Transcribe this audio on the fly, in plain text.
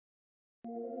Not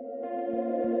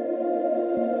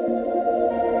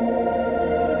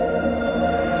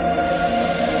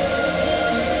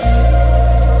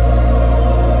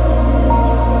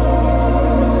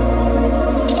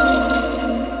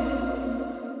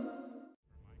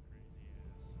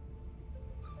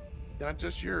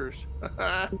just yours.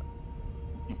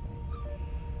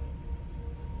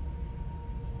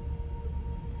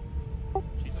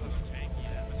 She's a little janky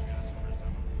atmosphere. That's the first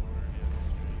time I've flown in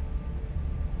atmosphere.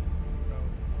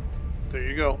 There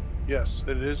you go. Yes,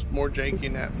 it is more janky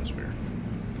in atmosphere.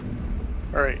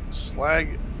 Alright,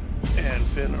 Slag and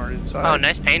Finn are inside. Oh,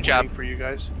 nice paint job for you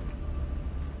guys.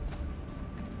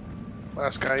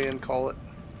 Last guy in, call it.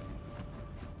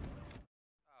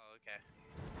 Oh, okay.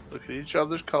 Look at each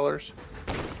other's colors.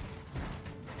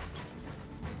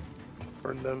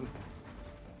 Burn them.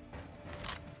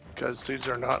 Because these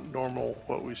are not normal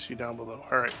what we see down below.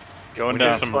 Alright. Going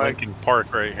down some Lincoln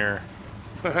Park right here.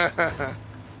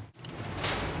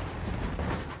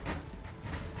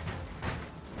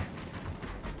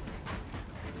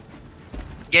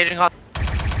 Engaging hot.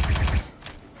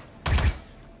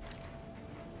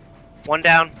 One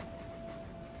down.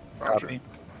 Roger. Copy.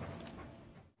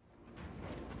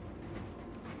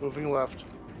 Moving left.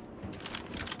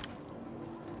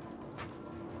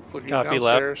 Looking Copy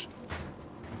downstairs.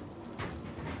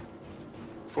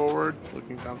 Forward,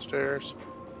 looking downstairs.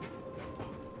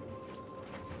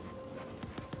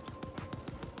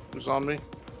 Who's on me?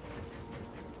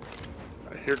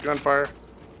 I hear gunfire.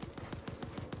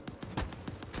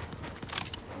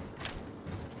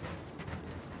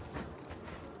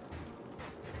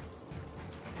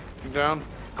 Down.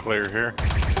 Clear here.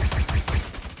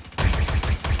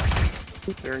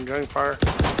 Hearing gunfire.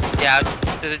 Yeah,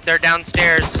 they're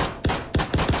downstairs.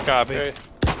 Copy. Okay.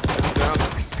 Down.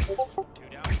 2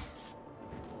 down.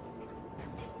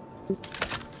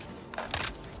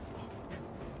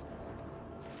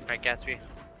 Alright, Gatsby.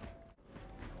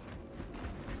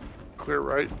 Clear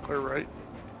right, clear right.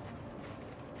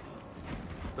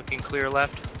 Looking clear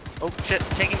left. Oh shit,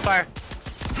 taking fire.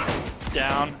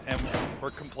 Down, and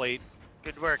we're complete.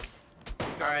 Good work.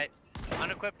 Alright,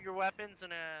 unequip your weapons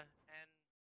and